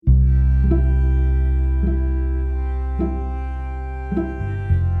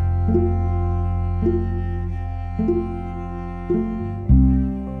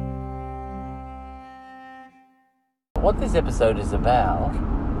what this episode is about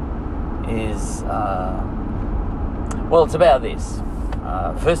is, well, it's about this.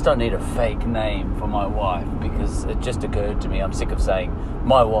 First, I need a fake name for my wife because it just occurred to me, I'm sick of saying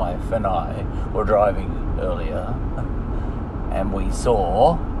my wife and I were driving earlier and we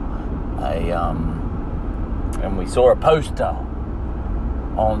saw a poster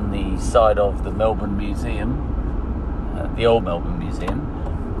on the side of the Melbourne Museum, the old Melbourne Museum,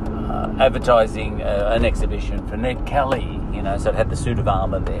 advertising an exhibition for Ned Kelly, so it had the suit of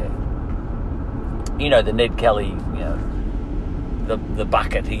armour there. The Ned Kelly, the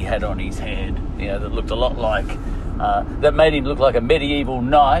bucket he had on his head, that looked a lot like, that made him look like a medieval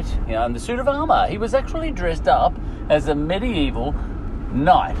knight, and the suit of armour. He was actually dressed up as a medieval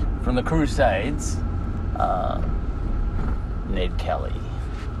knight from the Crusades, Ned Kelly.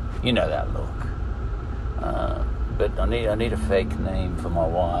 You know that look. But I need a fake name for my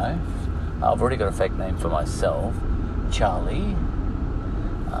wife. I've already got a fake name for myself, Charlie.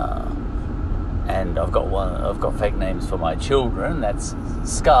 And I've got fake names for my children. That's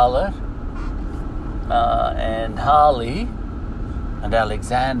Scarlett, and Harley, and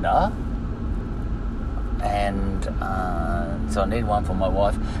Alexander. And so I need one for my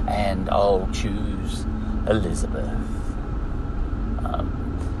wife, and I'll choose Elizabeth.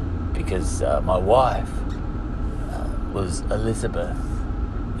 Because my wife was Elizabeth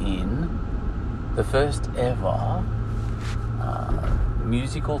in the first ever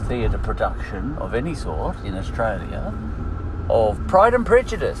musical theatre production of any sort in Australia of Pride and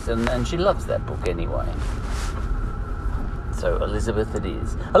Prejudice, and she loves that book anyway. So Elizabeth it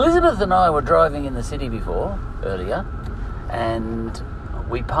is. Elizabeth and I were driving in the city earlier, and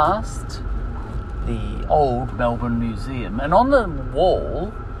we passed the old Melbourne Museum, and on the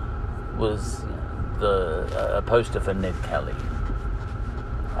wall was a poster for Ned Kelly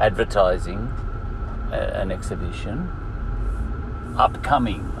advertising an exhibition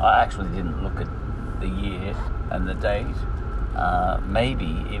upcoming. I actually didn't look at the year and the date.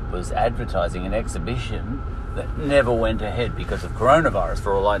 Maybe it was advertising an exhibition that never went ahead because of coronavirus,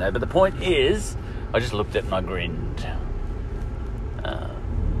 for all I know. But the point is, I just looked at it and I grinned.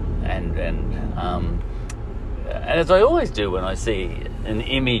 And as I always do when I see an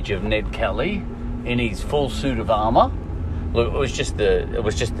image of Ned Kelly in his full suit of armour. Look, it was just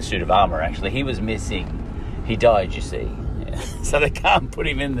the suit of armour, actually. He was missing. He died, you see. So they can't put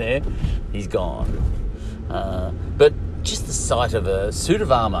him in there. He's gone. But just the sight of a suit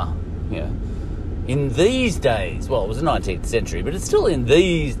of armour, in these days, well, it was the 19th century, but it's still in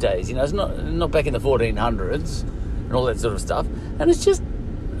these days, it's not back in the 1400s and all that sort of stuff. And it's just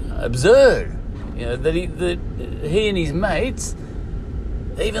absurd, that he and his mates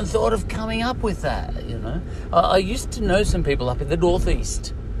even thought of coming up with that, I used to know some people up in the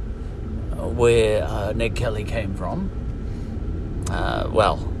northeast where Ned Kelly came from.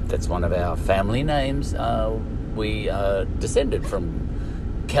 Well, that's one of our family names. We are descended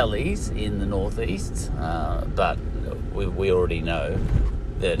from Kellys in the northeast, but we already know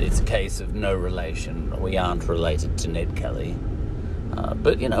that it's a case of no relation. We aren't related to Ned Kelly,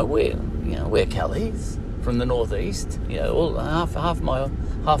 but we're Kellys from the northeast. All half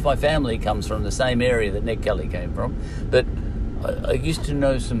my family comes from the same area that Ned Kelly came from. But I used to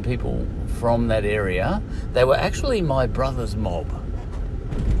know some people from that area. They were actually my brother's mob,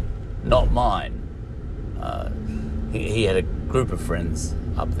 not mine. He had a group of friends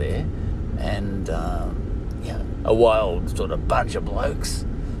up there, and a wild sort of bunch of blokes.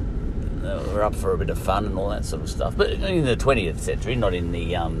 They were up for a bit of fun and all that sort of stuff. But in the 20th century, not in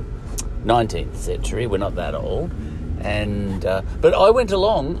the 19th century. We're not that old. And but I went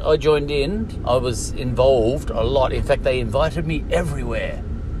along. I joined in. I was involved a lot. In fact, they invited me everywhere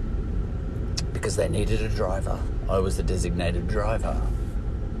because they needed a driver. I was the designated driver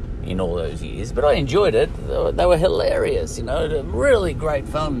in all those years, but I enjoyed it. They were hilarious, really great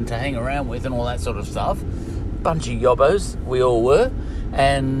fun to hang around with and all that sort of stuff. Bunch of yobbos, we all were,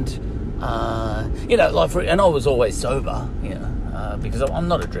 and and I was always sober, because I'm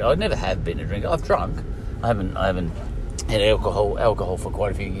not a drinker. I never have been a drinker. I've drunk. I haven't had alcohol for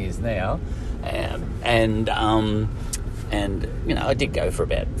quite a few years now, and I did go for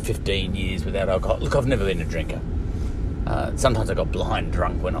about 15 years without alcohol. Look, I've never been a drinker. Sometimes I got blind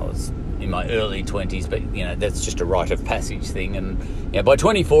drunk when I was in my early 20s, but that's just a rite of passage thing. And by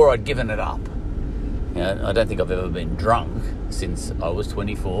 24, I'd given it up. I don't think I've ever been drunk since I was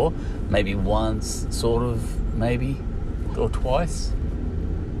 24. Maybe once, sort of, maybe, or twice.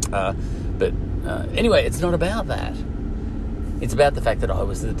 But anyway, it's not about that. It's about the fact that I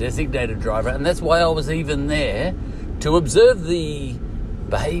was the designated driver, and that's why I was even there to observe the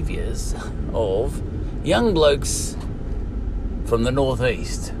behaviours of young blokes from the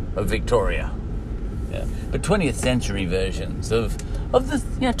northeast of Victoria. Yeah. But 20th century versions of the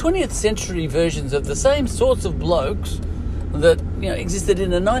 20th century versions of the same sorts of blokes that existed in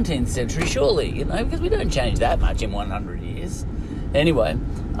the 19th century, surely, because we don't change that much in 100 years. Anyway,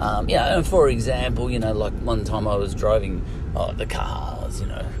 and for example, like one time I was driving the cars,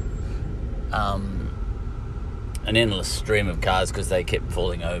 an endless stream of cars because they kept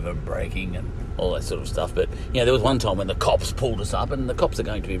falling over and braking and all that sort of stuff. But there was one time when the cops pulled us up, and the cops are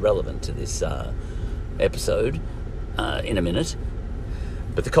going to be relevant to this episode in a minute.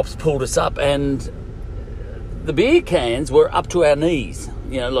 But the cops pulled us up, and the beer cans were up to our knees,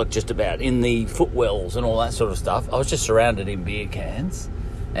 like just about in the footwells and all that sort of stuff. I was just surrounded in beer cans,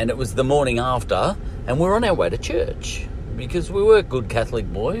 and it was the morning after, and we're on our way to church because we were good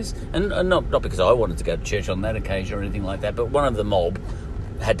Catholic boys, and not because I wanted to go to church on that occasion or anything like that, but one of the mob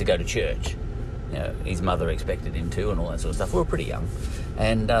had to go to church. His mother expected him to and all that sort of stuff. We were pretty young.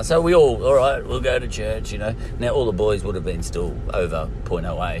 And so we all right, we'll go to church, Now, all the boys would have been still over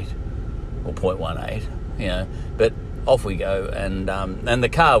 0.08 or 0.18, But off we go, and the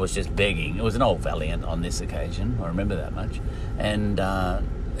car was just begging. It was an old Valiant on this occasion, I remember that much. And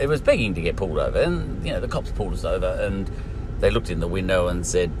it was begging to get pulled over. And, the cops pulled us over, and they looked in the window and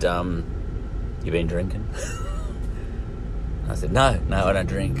said, "You been drinking?" I said, No, I don't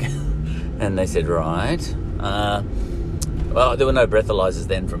drink. And they said, right. Well, there were no breathalyzers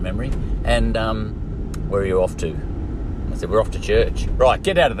then from memory. And where are you off to? I said, we're off to church. Right,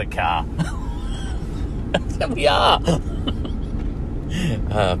 get out of the car. There we are.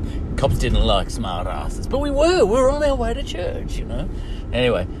 Cops didn't like smart asses. But we were on our way to church,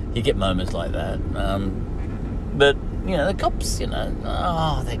 Anyway, you get moments like that. But, the cops, they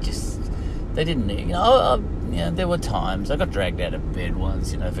didn't, there were times. I got dragged out of bed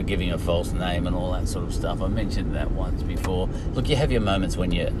once, for giving a false name and all that sort of stuff. I mentioned that once before. Look, you have your moments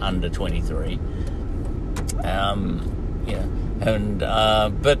when you're under 23. And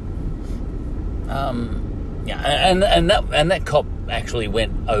that cop actually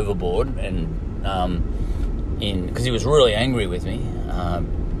went overboard because he was really angry with me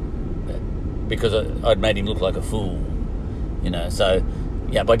because I'd made him look like a fool, so.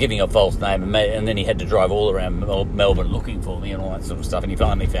 Yeah, by giving a false name, and then he had to drive all around Melbourne looking for me and all that sort of stuff, and he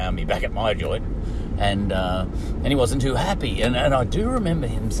finally found me back at my joint, and he wasn't too happy, and I do remember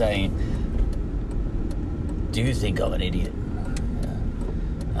him saying, "Do you think I'm an idiot?"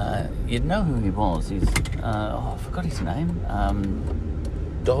 You'd know who he was. He's I forgot his name.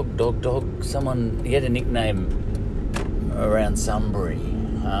 Dog. Someone. He had a nickname around Sunbury.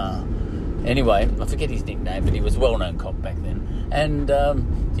 Anyway, I forget his nickname, but he was a well-known cop back then. And do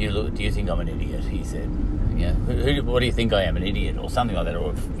you think I'm an idiot? He said. What do you think I am, an idiot, or something like that?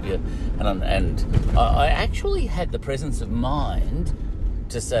 Or and I actually had the presence of mind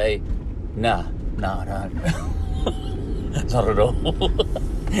to say, no, I don't. Not at all.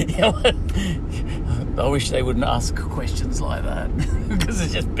 I wish they wouldn't ask questions like that because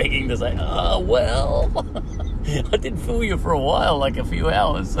it's just begging to say, "Oh well, I did fool you for a while, like a few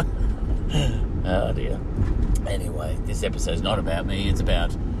hours." Oh dear. Anyway, this episode's not about me, it's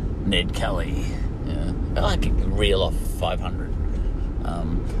about Ned Kelly. I can reel off 500.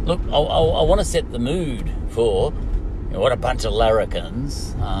 Look, I want to set the mood for what a bunch of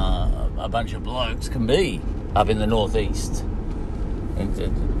larrikins, a bunch of blokes can be up in the northeast.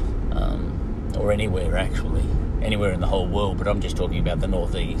 Or anywhere, actually. Anywhere in the whole world, but I'm just talking about the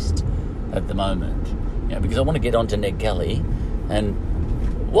northeast at the moment. Because I want to get on to Ned Kelly and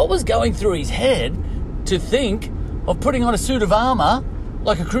what was going through his head to think of putting on a suit of armour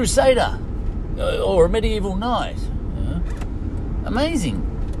like a crusader or a medieval knight. Amazing.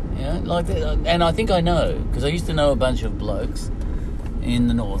 Like that. And I think I know, because I used to know a bunch of blokes in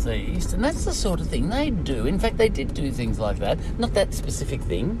the northeast, and that's the sort of thing they do. In fact, they did do things like that. Not that specific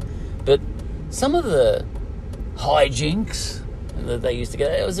thing, but some of the hijinks that they used to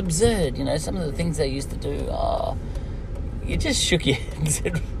get, it was absurd, some of the things they used to do, you just shook your head and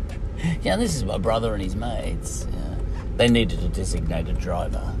said, this is my brother and his mates. They needed a designated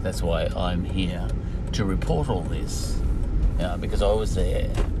driver. That's why I'm here to report all this, because I was there.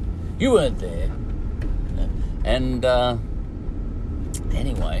 You weren't there. And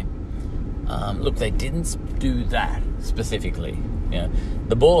anyway, look, they didn't do that specifically.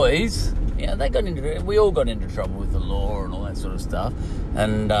 The boys, we all got into trouble with the law and all that sort of stuff,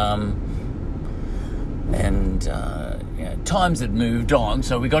 and times had moved on,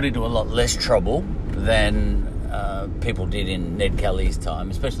 so we got into a lot less trouble than people did in Ned Kelly's time,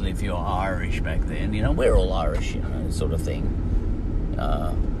 especially if you're Irish back then. We're all Irish, sort of thing.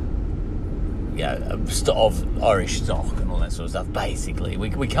 of Irish stock and all that sort of stuff. Basically,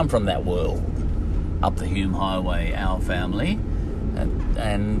 we come from that world, up the Hume Highway, our family,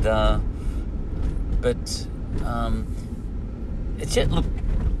 but it's just, look,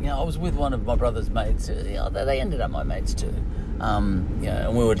 I was with one of my brother's mates. They ended up my mates too.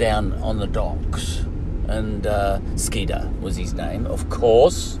 And we were down on the docks, and Skeeter was his name, of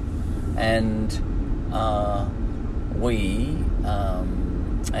course, and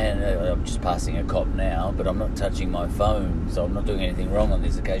I'm just passing a cop now, but I'm not touching my phone, so I'm not doing anything wrong on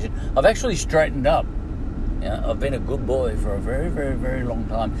this occasion. I've actually straightened up. I've been a good boy for a very, very, very long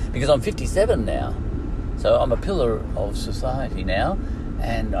time, because I'm 57 now. So I'm a pillar of society now,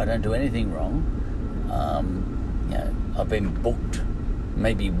 and I don't do anything wrong. I've been booked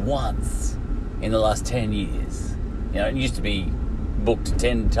maybe once in the last 10 years. It used to be booked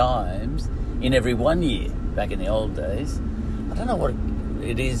 10 times in every 1 year back in the old days. I don't know what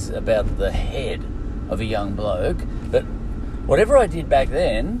it is about the head of a young bloke, but whatever I did back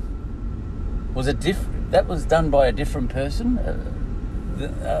then was that was done by a different person.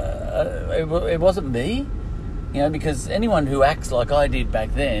 It wasn't me, because anyone who acts like I did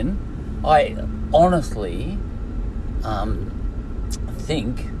back then, I honestly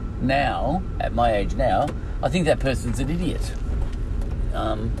think now, at my age now, I think that person's an idiot.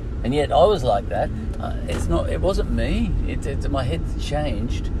 And yet I was like that. It wasn't me. My head's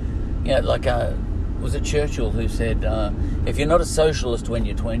changed. Was it Churchill who said, if you're not a socialist when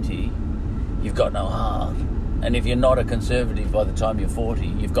you're 20, you've got no heart. And if you're not a conservative by the time you're 40,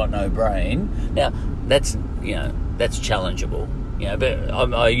 you've got no brain. Now, that's challengeable. But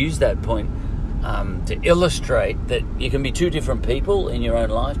I use that point to illustrate that you can be two different people in your own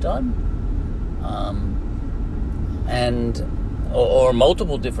lifetime, or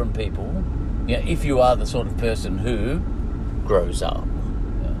multiple different people, if you are the sort of person who grows up.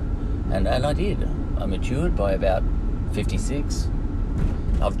 And I did. I matured by about 56.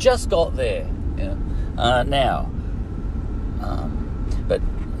 I've just got there. Now. But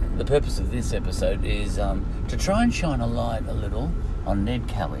the purpose of this episode is to try and shine a light a little on Ned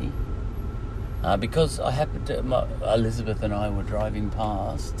Kelly, because Elizabeth and I were driving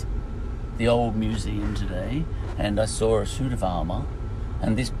past the old museum today, and I saw a suit of armour,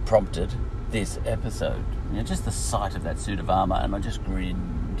 and this prompted this episode. Just the sight of that suit of armour, and I just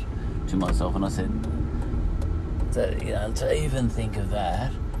grinned to myself, and I said, to even think of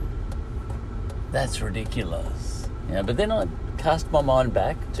that, that's ridiculous. But then I cast my mind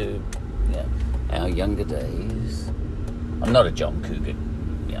back to our younger days. I'm not a John Cougar.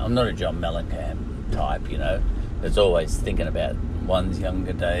 I'm not a John Mellencamp type, that's always thinking about one's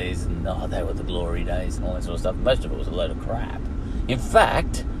younger days and, they were the glory days and all that sort of stuff. Most of it was a load of crap. In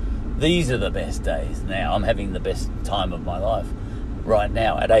fact, these are the best days now. I'm having the best time of my life right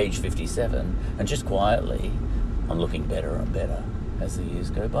now at age 57, and just quietly, I'm looking better and better as the years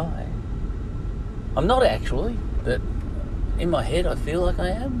go by. I'm not actually, but in my head I feel like I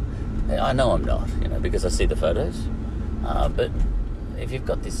am. I know I'm not, because I see the photos. But if you've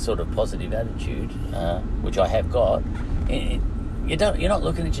got this sort of positive attitude, which I have got, you're not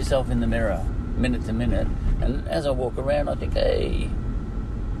looking at yourself in the mirror minute to minute. And as I walk around, I think, hey,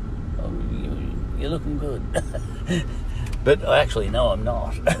 you're looking good. But I actually know I'm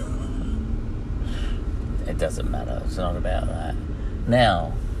not. It doesn't matter. It's not about that.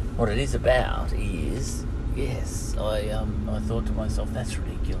 Now, what it is about is, yes, I thought to myself, that's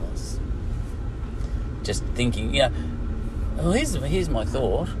ridiculous. Just thinking, well, here's my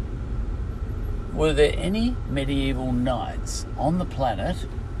thought. Were there any medieval knights on the planet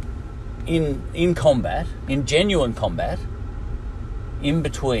in combat, in genuine combat, in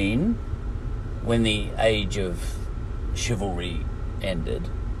between when the age of chivalry ended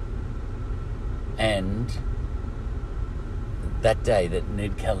and that day that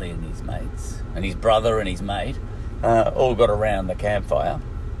Ned Kelly and his mates and his brother and his mate all got around the campfire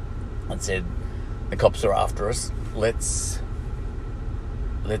and said, the cops are after us, let's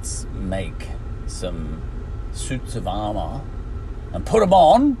make some suits of armour and put them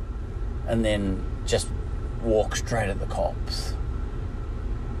on and then just walk straight at the cops,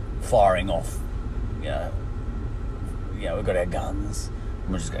 firing off, we've got our guns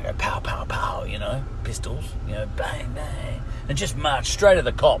and we're just going to go pow, pow, pow, pistols, bang, bang, and just march straight at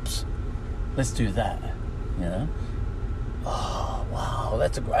the cops. Let's do that, Oh, wow,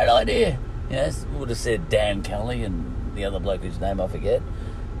 that's a great idea. Would have said Dan Kelly and the other bloke whose name I forget.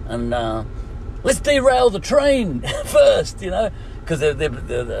 And let's derail the train first, because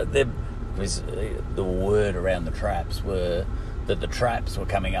the word around the traps were that the traps were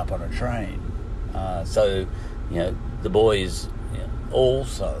coming up on a train. So, the boys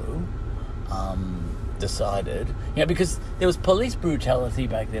also decided, because there was police brutality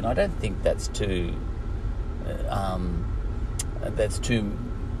back then. I don't think that's too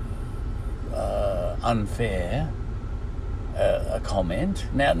unfair a comment.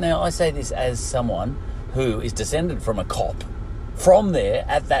 Now I say this as someone who is descended from a cop from there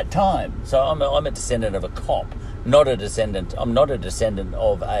at that time. So I'm a descendant of a cop, not a descendant. I'm not a descendant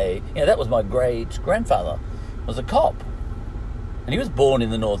of that was my great grandfather was a cop. And he was born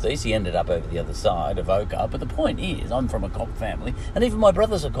in the northeast. He ended up over the other side of Oka. But the point is, I'm from a cop family, and even my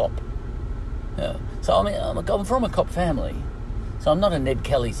brother's a cop. Yeah. So I'm from a cop family. So I'm not a Ned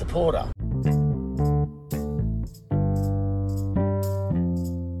Kelly supporter.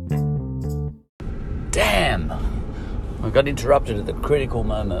 Damn! I got interrupted at the critical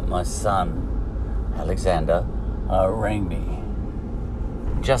moment. My son, Alexander, rang me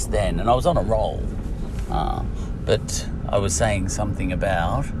just then, and I was on a roll. But I was saying something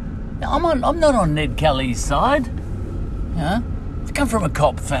about, I'm not on Ned Kelly's side. I come from a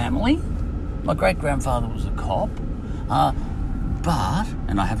cop family. My great-grandfather was a cop. But,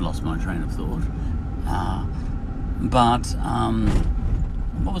 and I have lost my train of thought,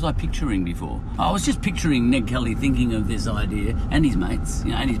 what was I picturing before? I was just picturing Ned Kelly thinking of this idea, and his mates,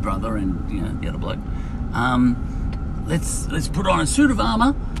 and his brother, and the other bloke. Let's put on a suit of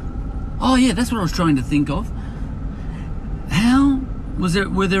armour. Oh yeah, that's what I was trying to think of.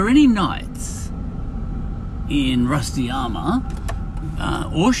 Were there any knights in rusty armour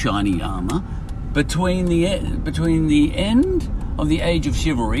or shiny armour between the end of the age of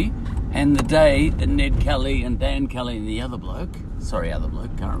chivalry and the day that Ned Kelly and Dan Kelly and the other bloke,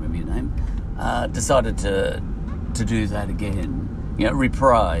 can't remember your name, decided to do that again,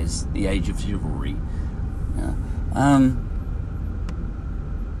 reprise the age of chivalry? I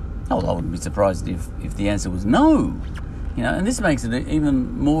wouldn't be surprised if the answer was no. And this makes it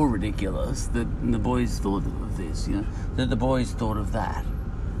even more ridiculous that the boys thought of this, that the boys thought of that.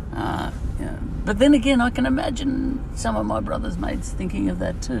 But then again, I can imagine some of my brother's mates thinking of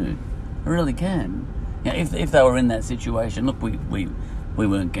that too. I really can. If they were in that situation, look, we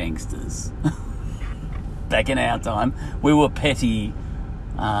weren't gangsters. Back in our time, we were petty.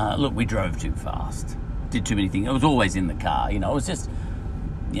 Look, we drove too fast, did too many things. It was always in the car, It was just,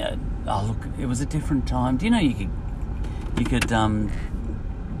 it was a different time. Do you know you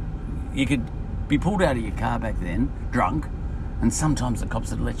could be pulled out of your car back then, drunk, and sometimes the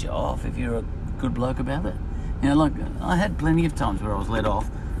cops would let you off if you're a good bloke about it. I had plenty of times where I was let off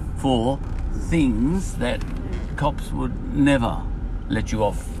for things that cops would never let you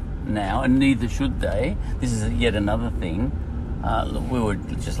off now, and neither should they. This is yet another thing. We were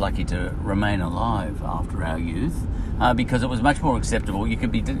just lucky to remain alive after our youth, because it was much more acceptable. You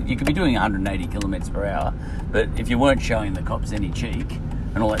could be doing 180 kilometres per hour, but if you weren't showing the cops any cheek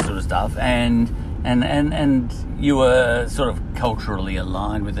and all that sort of stuff, and you were sort of culturally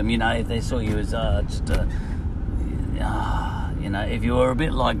aligned with them, if they saw you as if you were a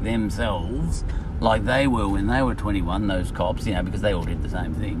bit like themselves, like they were when they were 21, those cops, because they all did the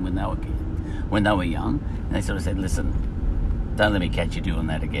same thing when they were young, and they sort of said, listen, don't let me catch you doing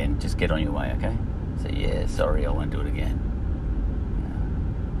that again. Just get on your way, okay? So, yeah, sorry, I won't do it again.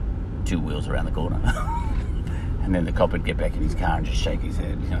 2 wheels around the corner. And then the cop would get back in his car and just shake his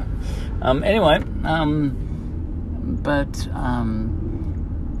head,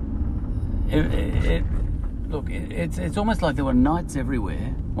 it's almost like there were knights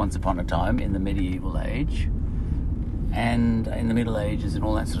everywhere once upon a time in the medieval age and in the Middle Ages and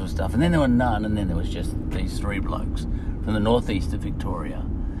all that sort of stuff. And then there were none, and then there was just these 3 blokes from the northeast of Victoria.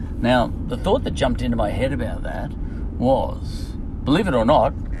 Now, the thought that jumped into my head about that was, believe it or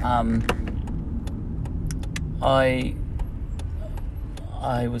not, I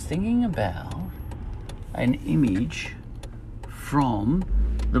was thinking about an image from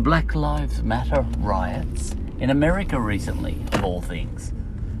the Black Lives Matter riots in America recently, of all things.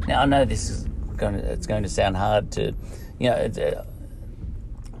 Now, I know it's going to sound hard to,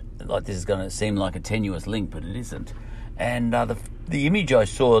 like this is going to seem like a tenuous link, but it isn't. And the image I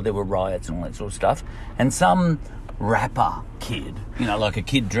saw, there were riots and all that sort of stuff, and some rapper kid, like a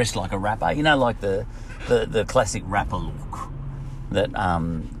kid dressed like a rapper, like the classic rapper look that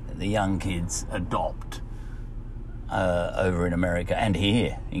the young kids adopt over in America and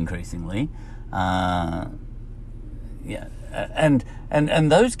here increasingly. And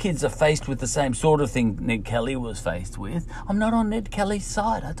those kids are faced with the same sort of thing Ned Kelly was faced with. I'm not on Ned Kelly's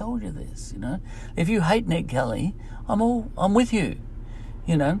side. I told you this. If you hate Ned Kelly, I'm with you.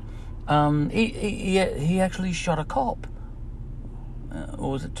 He actually shot a cop,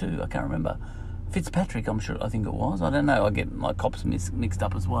 or was it 2? I can't remember. Fitzpatrick, I think it was. I don't know. I get my cops mixed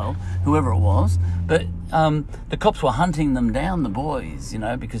up as well, whoever it was. But the cops were hunting them down, the boys,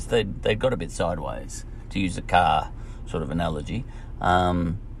 because they'd got a bit sideways, to use a car sort of analogy,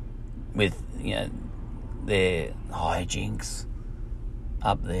 with, their hijinks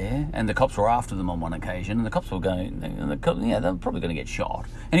up there. And the cops were after them on one occasion, and the cops were going, they were probably going to get shot.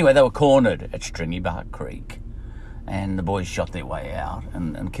 Anyway, they were cornered at Stringy Bark Creek, and the boys shot their way out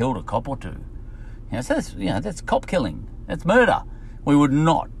and killed a cop or two. So that's cop killing. That's murder. I would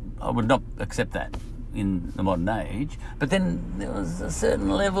not accept that in the modern age. But then there was a certain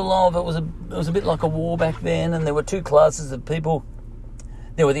level of it was a bit like a war back then, and there were two classes of people.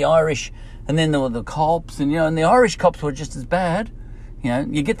 There were the Irish, and then there were the cops, and the Irish cops were just as bad.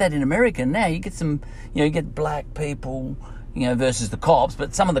 You get that in America now. You get you get black people, versus the cops,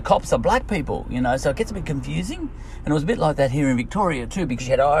 but some of the cops are black people, so it gets a bit confusing. And it was a bit like that here in Victoria too, because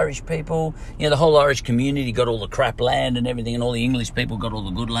you had Irish people, the whole Irish community got all the crap land and everything, and all the English people got all the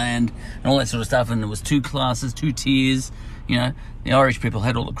good land and all that sort of stuff, and there was two classes, two tiers, the Irish people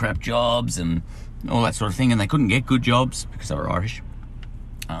had all the crap jobs and all that sort of thing, and they couldn't get good jobs because they were Irish.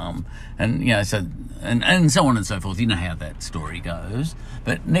 And so on and so forth. You know how that story goes.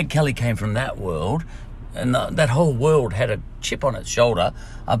 But Ned Kelly came from that world, and that whole world had a chip on its shoulder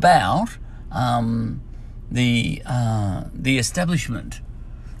about the establishment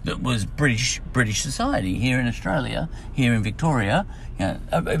that was British society here in Australia, here in Victoria.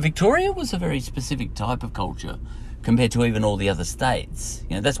 Victoria was a very specific type of culture compared to even all the other states.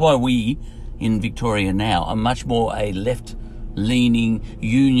 That's why we in Victoria now are much more a left-leaning,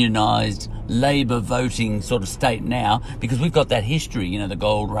 unionised, Labour voting sort of state now, because we've got that history, the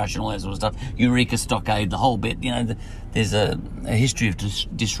gold rush and all that sort of stuff, Eureka Stockade, the whole bit. There's a history of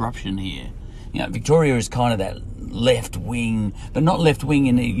disruption here. Victoria is kind of that left wing, but not left wing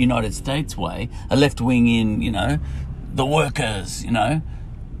in the United States way, a left wing in, the workers, and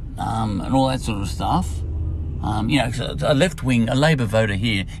all that sort of stuff. A left wing, a Labour voter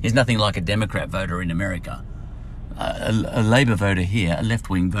here is nothing like a Democrat voter in America. A Labour voter here, a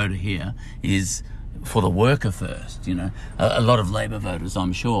left-wing voter here, is for the worker first, A lot of Labour voters,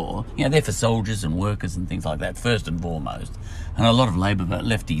 I'm sure, they're for soldiers and workers and things like that, first and foremost. And a lot of Labour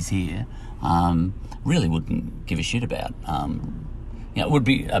lefties here really wouldn't give a shit about. It would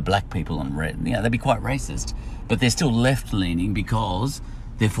be black people and red. They'd be quite racist. But they're still left-leaning because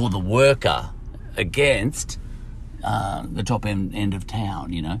they're for the worker against the top end of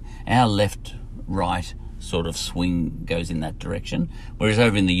town, Our left-right sort of swing goes in that direction, whereas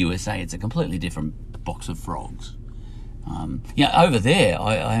over in the USA it's a completely different box of frogs. Over there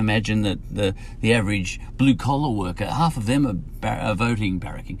I imagine that the average blue collar worker, half of them are voting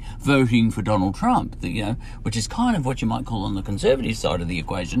for Donald Trump, which is kind of what you might call on the conservative side of the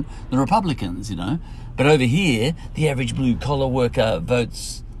equation the Republicans, but over here the average blue collar worker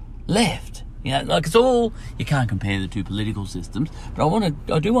votes left. It's all, you can't compare the two political systems, but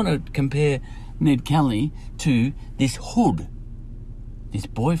I do want to compare Ned Kelly to this hood, this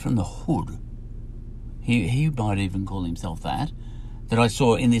boy from the hood. He might even call himself that I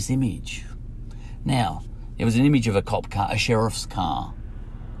saw in this image. Now, it was an image of a cop car, a sheriff's car,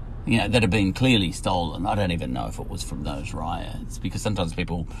 that had been clearly stolen. I don't even know if it was from those riots, because sometimes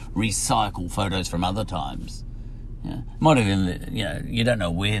people recycle photos from other times. Might have been, you don't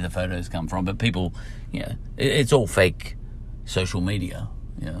know where the photos come from, but people, it's all fake social media.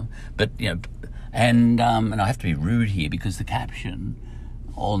 But and I have to be rude here because the caption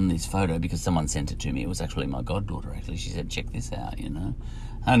on this photo, because someone sent it to me, it was actually my goddaughter. Actually, she said, "Check this out,"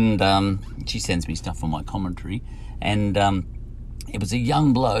 and she sends me stuff for my commentary, and it was a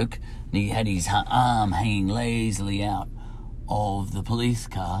young bloke, and he had his arm hanging lazily out of the police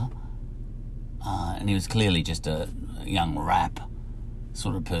car, and he was clearly just a young rap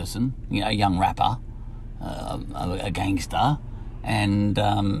sort of person, a young rapper, a gangster. And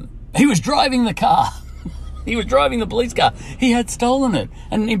he was driving the car. He was driving the police car. He had stolen it.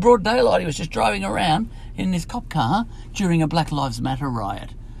 And in broad daylight, he was just driving around in his cop car during a Black Lives Matter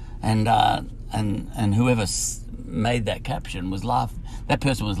riot. And whoever made that caption was that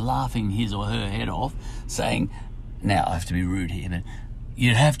person was laughing his or her head off, saying, now I have to be rude here, but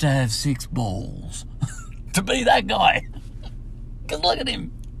you'd have to have 6 balls to be that guy. Because look at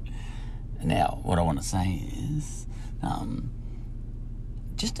him. Now, what I want to say is,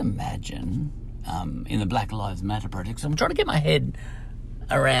 just imagine in the Black Lives Matter project. So I'm trying to get my head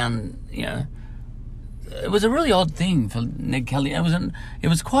around, it was a really odd thing for Ned Kelly. It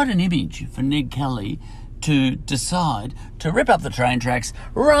was quite an image for Ned Kelly to decide to rip up the train tracks,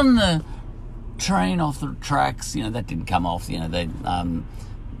 run the train off the tracks. That didn't come off.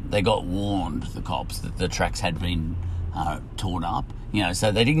 they got warned, the cops, that the tracks had been torn up,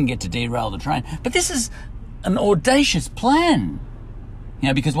 so they didn't get to derail the train. But this is an audacious plan,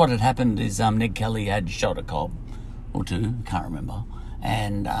 because what had happened is Ned Kelly had shot a cop or two, can't remember,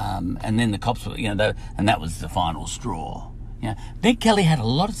 and then the cops were, and that was the final straw. Ned Kelly had a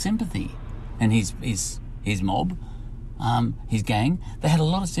lot of sympathy, and his mob, his gang, they had a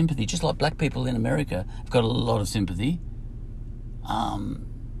lot of sympathy, just like black people in America have got a lot of sympathy. A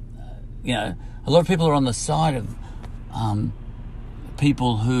lot of people are on the side of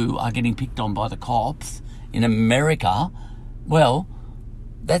people who are getting picked on by the cops in America. Well,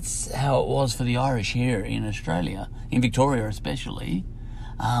 that's how it was for the Irish here in Australia, in Victoria especially.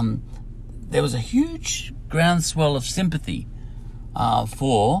 There was a huge groundswell of sympathy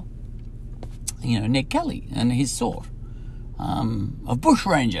for, Ned Kelly and his sort of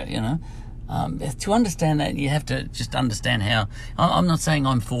bushranger, To understand that, you have to just understand how... I'm not saying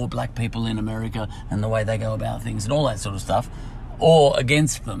I'm for black people in America and the way they go about things and all that sort of stuff, or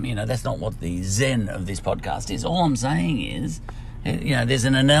against them. That's not what the zen of this podcast is. All I'm saying is, there's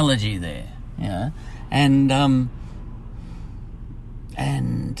an analogy there. And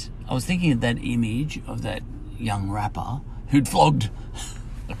I was thinking of that image of that young rapper who'd flogged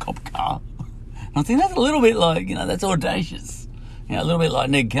a cop car. And I think that's a little bit like, that's audacious. A little bit like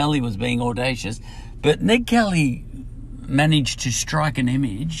Ned Kelly was being audacious. But Ned Kelly managed to strike an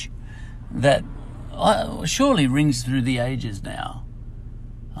image that surely rings through the ages now.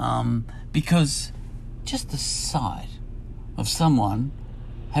 Because just the sight of someone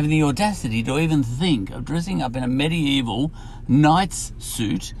having the audacity to even think of dressing up in a medieval knight's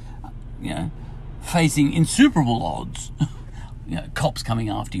suit, facing insuperable odds, cops coming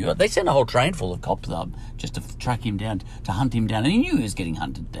after you. They sent a whole train full of cops up just to track him down, to hunt him down, and he knew he was getting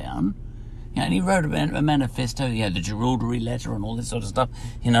hunted down. And he wrote a manifesto, the Jerilderie letter and all this sort of stuff,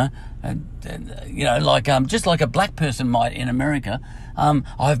 just like a black person might in America.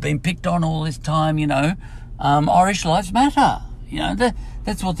 I've been picked on all this time, Irish lives matter.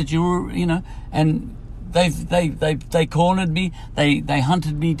 That's what the Jew, and they cornered me, they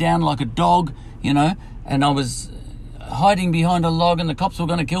hunted me down like a dog, and I was hiding behind a log and the cops were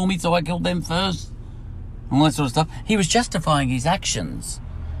going to kill me, so I killed them first. All that sort of stuff. He was justifying his actions.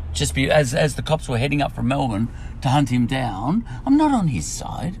 Just as the cops were heading up from Melbourne to hunt him down. I'm not on his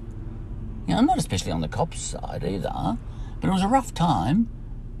side. I'm not especially on the cops' side either. But it was a rough time.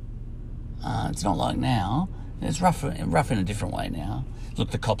 It's not like now. It's rough in a different way now.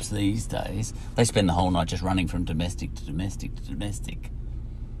 Look, the cops these days, they spend the whole night just running from domestic to domestic to domestic.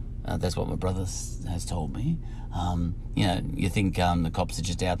 That's what my brother has told me. You think the cops are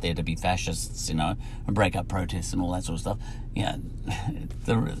just out there to be fascists, and break up protests and all that sort of stuff.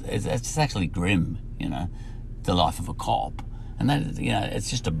 It's actually grim, the life of a cop. And that, it's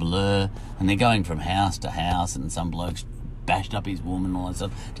just a blur. And they're going from house to house, and some bloke's bashed up his woman and all that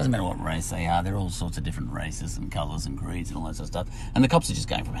stuff. Doesn't matter what race they are. They're all sorts of different races and colours and creeds and all that sort of stuff. And the cops are just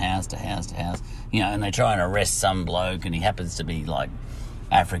going from house to house to house, and they try and arrest some bloke, and he happens to be like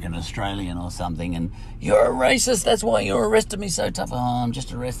African Australian or something, and you're a racist, that's why you arrested me so tough. Oh, I'm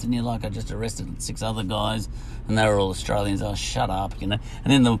just arresting you like I just arrested 6 other guys, and they were all Australians. Oh, shut up, And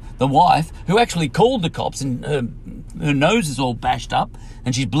then the wife, who actually called the cops, and her nose is all bashed up,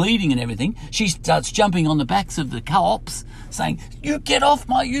 and she's bleeding and everything, she starts jumping on the backs of the cops, saying, you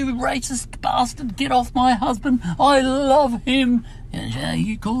racist bastard, get off my husband, I love him.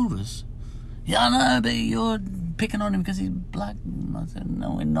 You called us. Yeah, I know, but you're picking on him because he's black. And I said,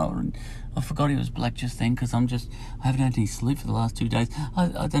 no, we're not. And I forgot he was black just then because I haven't had any sleep for the last 2 days.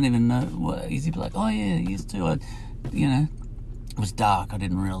 I don't even know. Is he black? Oh, yeah, he is too. It was dark. I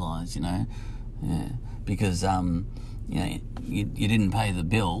didn't realise, because, you didn't pay the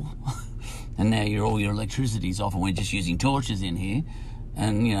bill and now all your electricity's off and we're just using torches in here.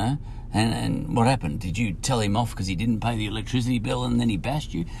 And, and what happened? Did you tell him off because he didn't pay the electricity bill and then he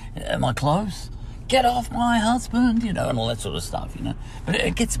bashed you? Am I close? Get off my husband, and all that sort of stuff, But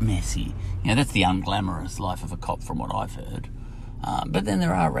it gets messy. That's the unglamorous life of a cop from what I've heard. But then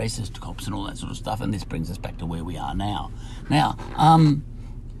there are racist cops and all that sort of stuff, and this brings us back to where we are now. Now,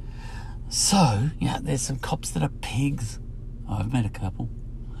 there's some cops that are pigs. I've met a couple.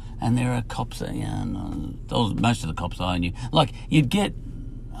 And there are cops that, most of the cops I knew. Like, you'd get...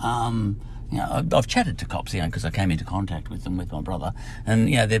 I've chatted to cops, because I came into contact with them with my brother, and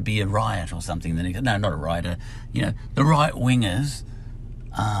there'd be a riot or something. Then no, not a riot. The right wingers.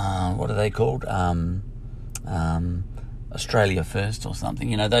 What are they called? Australia First or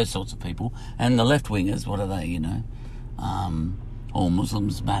something. Those sorts of people. And the left wingers. What are they? All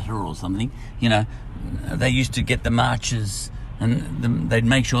Muslims matter or something. They used to get the marches and they'd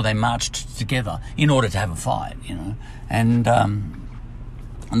make sure they marched together in order to have a fight, you know. And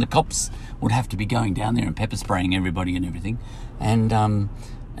the cops would have to be going down there and pepper spraying everybody and everything. And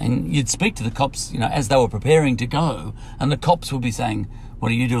you'd speak to the cops, you know, as they were preparing to go, and the cops would be saying,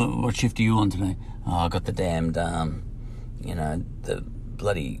 "What are you doing? What shift are you on today?" "Oh, I got the damned, you know, the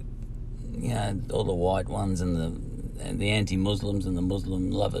bloody, you know, all the white ones and the anti-Muslims and the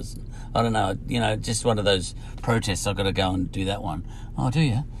Muslim lovers. I don't know, you know, just one of those protests. I've got to go and do that one." "Oh, do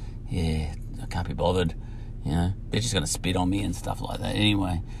you?" "Yeah, I can't be bothered. You know, they're just going to spit on me and stuff like that.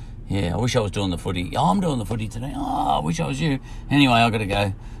 Anyway, yeah, I wish I was doing the footy. Oh, I'm doing the footy today. Oh, I wish I was you. Anyway, I've got to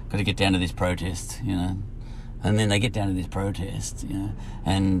go. Got to get down to this protest, you know." And then they get down to this protest, you know,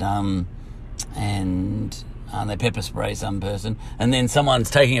 and they pepper spray some person, and then someone's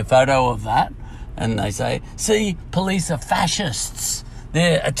taking a photo of that, and they say, "See, police are fascists.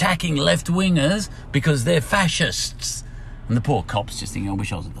 They're attacking left-wingers because they're fascists." And the poor cops just think, "I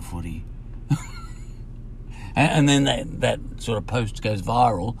wish I was at the footy." And then that sort of post goes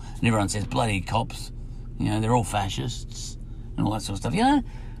viral, and everyone says, "Bloody cops, you know, they're all fascists," and all that sort of stuff, you know.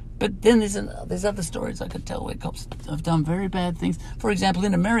 But then there's other stories I could tell where cops have done very bad things. For example,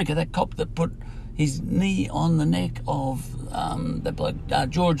 in America, that cop that put his knee on the neck of that bloke,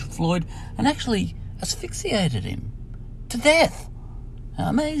 George Floyd, and actually asphyxiated him to death.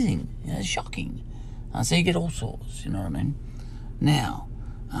 Amazing, you know, shocking. So you get all sorts, you know what I mean? Now,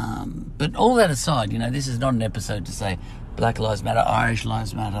 but all that aside, you know, this is not an episode to say Black Lives Matter, Irish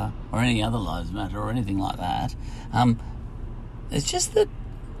Lives Matter, or any other lives matter, or anything like that. It's just that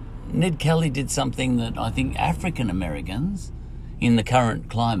Ned Kelly did something that I think African Americans in the current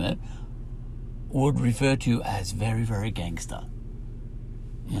climate would refer to as very, very gangster.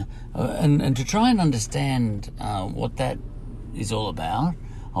 Yeah, and to try and understand what that is all about,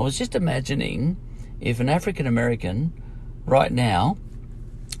 I was just imagining if an African American right now,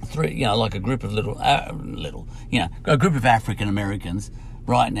 like a group of a group of African Americans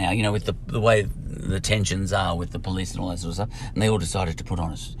right now, you know, with the way the tensions are with the police and all that sort of stuff, and they all decided to put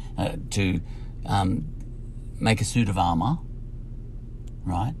on make a suit of armour,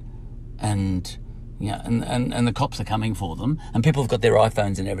 right? And yeah, and the cops are coming for them, and people have got their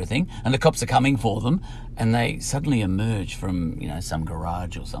iPhones and everything, and the cops are coming for them, and they suddenly emerge from, you know, some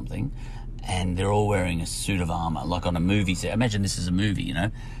garage or something, and they're all wearing a suit of armour, like on a movie set. Imagine this is a movie, you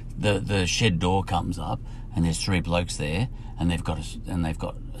know. The shed door comes up, and there's three blokes there, and they've got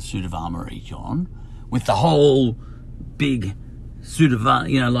a suit of armour each on, with the whole big suit of,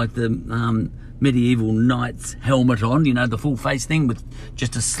 you know, like the medieval knight's helmet on, you know, the full face thing with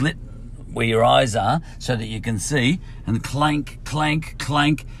just a slit where your eyes are so that you can see, and clank, clank,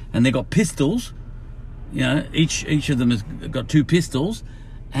 clank, and they've got pistols, you know, each of them has got two pistols,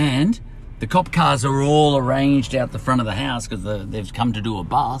 and the cop cars are all arranged out the front of the house because they've come to do a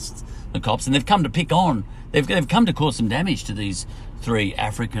bust, the cops, and they've come to pick on, they've come to cause some damage to these three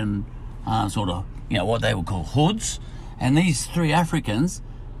African sort of, you know, what they would call hoods, and these three Africans,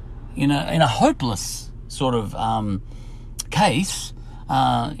 you know, in a hopeless sort of case,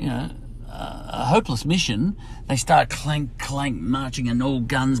 you know, a hopeless mission, they start clank, clank, marching and all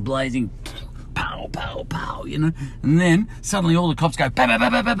guns blazing, pow, pow, pow, you know, and then suddenly all the cops go bang, bang,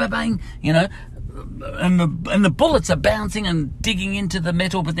 bang, bang, bang, bang, you know, and the bullets are bouncing and digging into the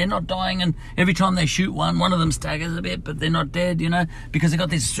metal, but they're not dying, and every time they shoot one of them staggers a bit, but they're not dead, you know, because they've got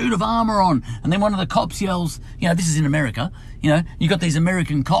this suit of armour on, and then one of the cops yells, you know, this is in America, you know, you got these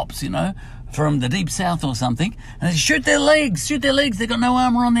American cops, you know, from the deep south or something, and they shoot their legs, they've got no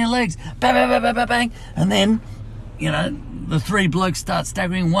armour on their legs, bang, bang, bang, bang, bang, bang, and then, you know, the three blokes start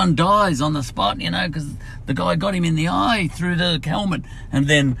staggering, one dies on the spot, you know, because the guy got him in the eye through the helmet, and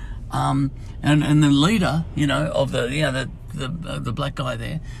then, and the leader, you know, of the, you know, the black guy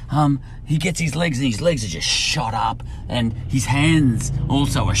there, he gets his legs, and his legs are just shot up, and his hands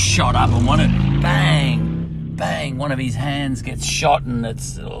also are shot up, and bang, one of his hands gets shot, and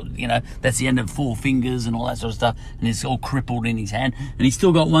it's, you know, that's the end of 4 fingers and all that sort of stuff, and it's all crippled in his hand, and he's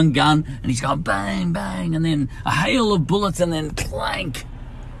still got one gun, and he's going bang, bang, and then a hail of bullets, and then clank,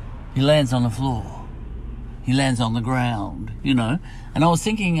 he lands on the floor, he lands on the ground, you know, and I was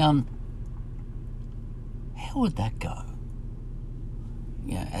thinking, how would that go?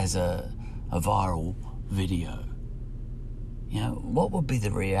 Yeah, as a viral video, you know, what would be the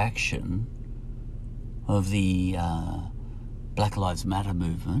reaction of the Black Lives Matter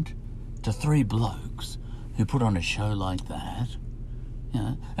movement to 3 blokes who put on a show like that, you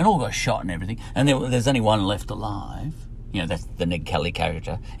know, and all got shot and everything, and there's only one left alive, you know, that's the Ned Kelly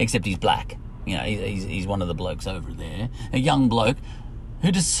character, except he's black, you know, he's one of the blokes over there, a young bloke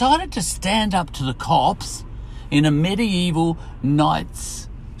who decided to stand up to the cops in a medieval knight's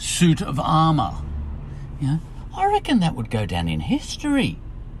suit of armour. You know, I reckon that would go down in history.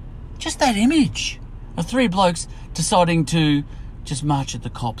 Just that image of three blokes deciding to just march at the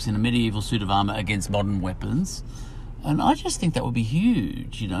cops in a medieval suit of armour against modern weapons. And I just think that would be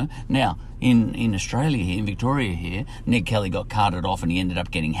huge, you know. Now, in Australia here, in Victoria here, Ned Kelly got carted off and he ended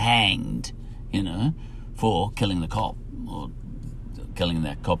up getting hanged, you know, for killing the cop, or killing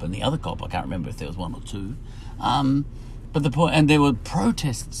that cop and the other cop. I can't remember if there was one or two. But the point, and there were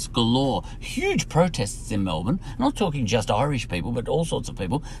protests galore, huge protests in Melbourne. I'm not talking just Irish people, but all sorts of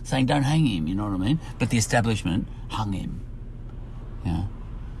people saying, don't hang him, you know what I mean? But the establishment hung him, yeah.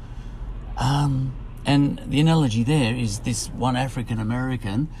 And the analogy there is this one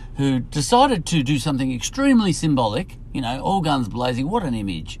African-American who decided to do something extremely symbolic, you know, all guns blazing. What an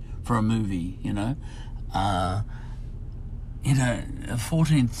image for a movie, you know. In a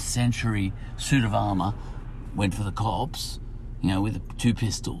 14th century suit of armour, went for the cops, you know, with two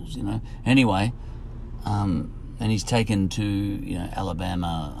pistols, you know. Anyway, and he's taken to, you know,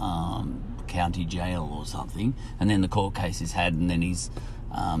 Alabama county jail or something, and then the court case is had, and then he's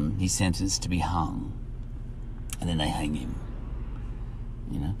sentenced to be hung, and then they hang him.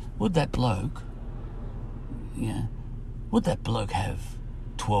 You know, would that bloke have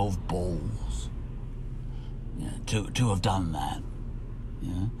 12 balls? You know, to have done that.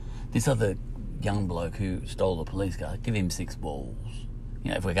 You know, this other young bloke who stole the police car, give him 6 balls.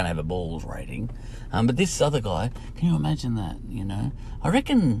 You know, if we're going to have a balls rating. But this other guy, can you imagine that? You know, I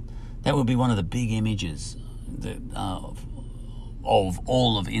reckon that would be one of the big images that, of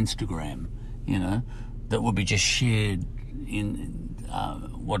all of Instagram, you know, that would be just shared in,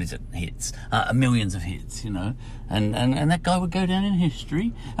 hits, millions of hits, you know, and that guy would go down in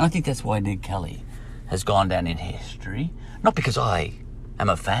history. And I think that's why Ned Kelly has gone down in history. Not because I am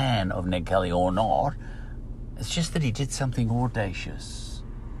a fan of Ned Kelly or not, it's just that he did something audacious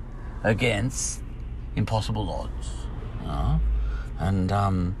against impossible odds. And,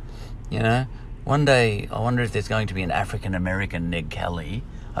 you know, one day I wonder if there's going to be an African-American Ned Kelly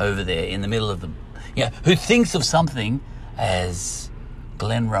over there in the middle of the, you know, who thinks of something as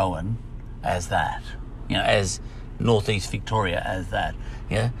Glenrowan as that, you know, as Northeast Victoria as that,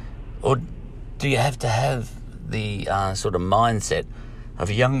 yeah? Or do you have to have the sort of mindset of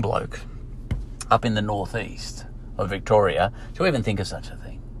a young bloke up in the northeast of Victoria to even think of such a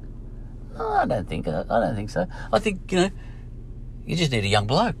thing? No, I don't think so. I think, you know, you just need a young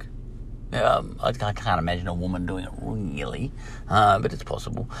bloke. I can't imagine a woman doing it really, but it's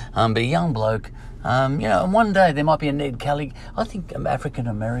possible. But a young bloke, you know, and one day there might be a Ned Kelly. I think African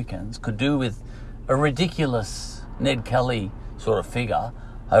Americans could do with a ridiculous Ned Kelly sort of figure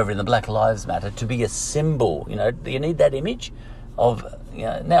over in the Black Lives Matter to be a symbol. You know, do you need that image of, you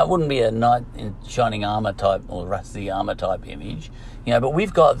know, now it wouldn't be a knight in shining armour type or rusty armour type image, you know, but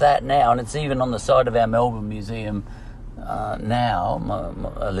we've got that now, and it's even on the side of our Melbourne Museum now.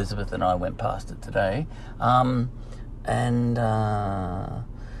 Elizabeth and I went past it today, and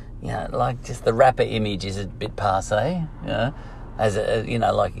you know, like just the rapper image is a bit passé, you know, as a, you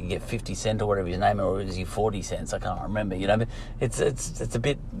know, like you get 50 Cent or whatever his name, or is he 40 cents? I can't remember, you know, but it's a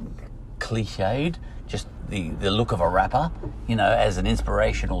bit cliched, just the look of a rapper, you know, as an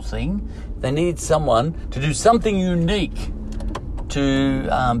inspirational thing. They need someone to do something unique to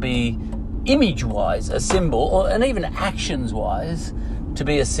be image-wise a symbol, and even actions-wise to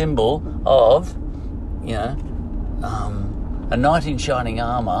be a symbol of, you know, a knight in shining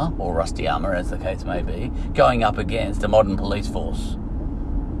armour, or rusty armour as the case may be, going up against a modern police force,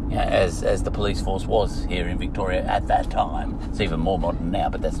 you know, as the police force was here in Victoria at that time. It's even more modern now,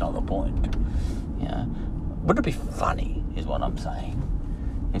 but that's not the point. You know, wouldn't it be funny, is what I'm saying,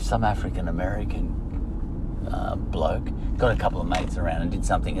 if some African-American bloke got a couple of mates around and did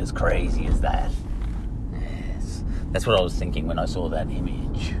something as crazy as that? Yes, that's what I was thinking when I saw that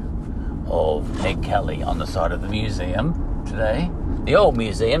image of Ned Kelly on the side of the museum today. The old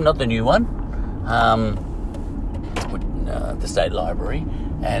museum, not the new one, the State Library,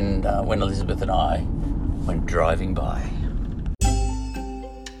 and when Elizabeth and I went driving by.